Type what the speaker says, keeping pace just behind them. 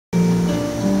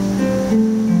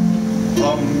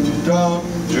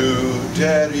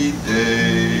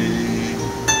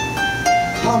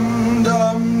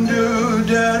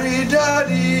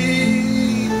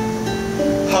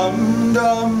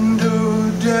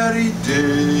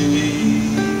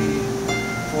day,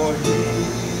 for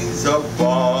he's a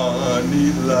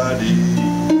bonny laddie.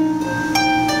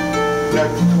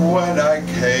 Next when I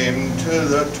came to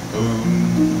the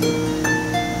town,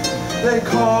 they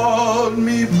called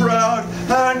me proud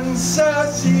and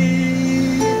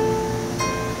sassy.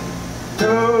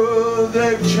 Oh,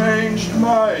 they've changed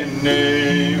my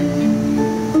name,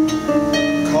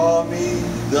 call me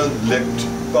the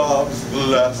Lichtbob's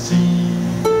Lassie.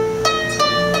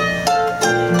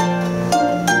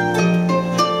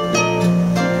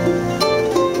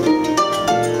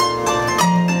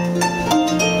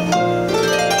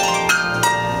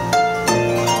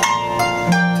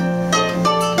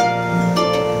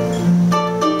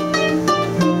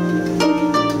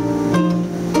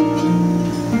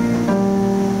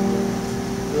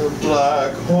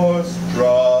 Black horse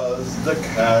draws the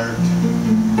cart,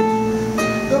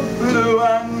 the blue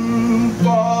and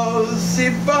falsy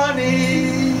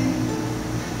bonny,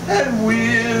 and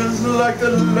wheels like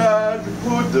the lad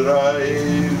who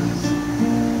drives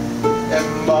a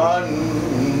man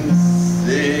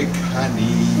sae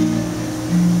canny.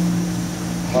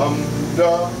 Hum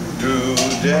dum do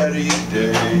derry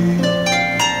day,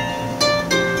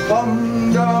 hum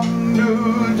dum do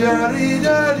derry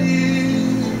daddy.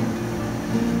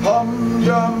 Hum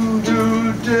dum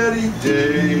do derry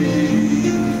day,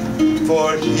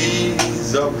 for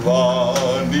he's a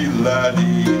bonny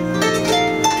laddie.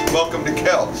 Welcome to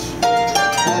Kelts.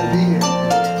 Glad to be here.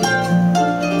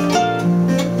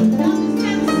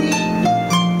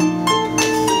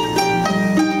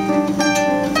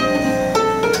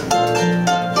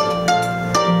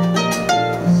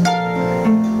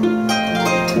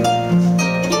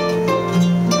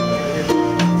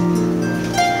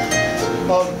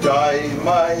 I'll dye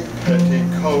my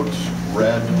petticoats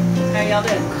red. How y'all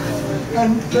doing?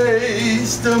 And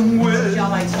paste them with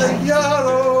the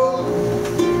yellow.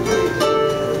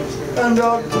 And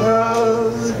I'll tell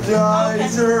the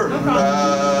dizer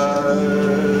lads,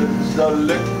 the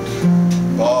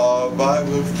Lichtbob I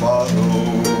will follow.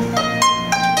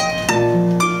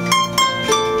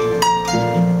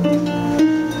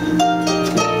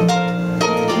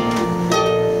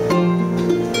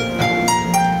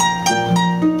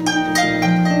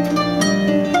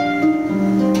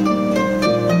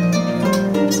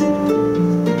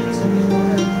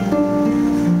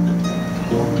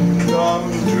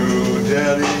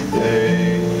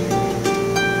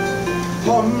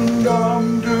 Hum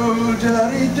dum do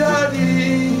daddy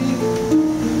daddy,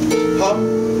 hum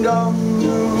dum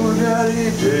do daddy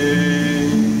day,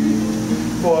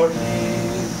 for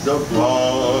he's a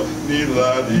bonny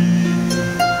laddie.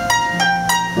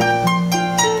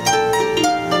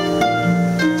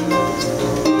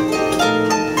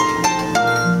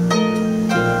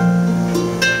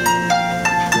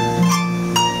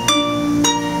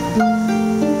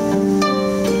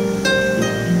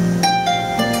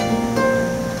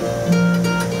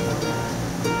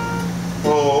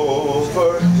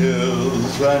 Over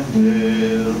hills and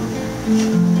dales,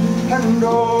 and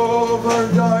over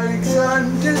dikes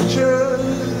and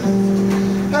ditches,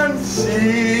 and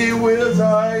sea wheels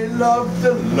I love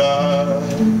the lad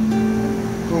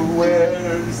who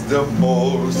wears the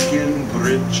moleskin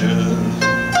breeches.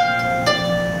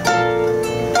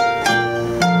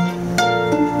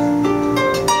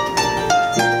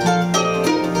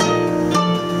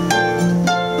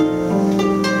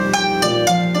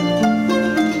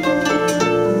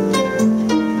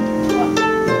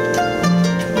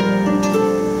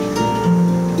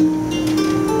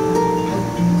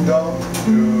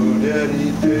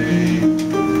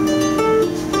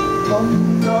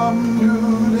 Hum dum do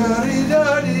daddy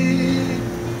daddy,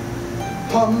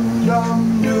 hum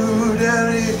dum do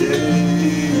daddy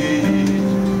day,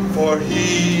 for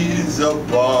he's a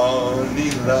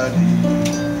bonny laddie.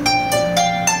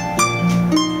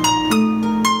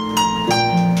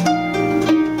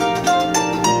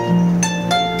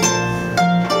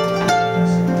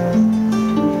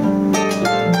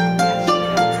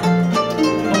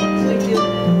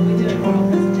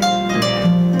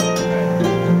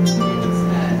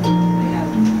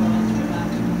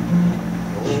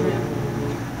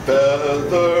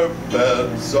 Feather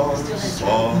beds are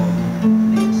song,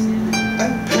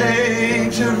 and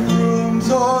painted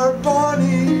rooms are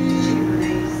bonny,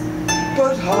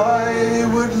 but I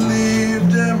would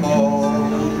leave them all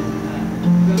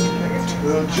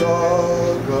to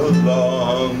jog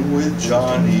along with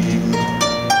Johnny.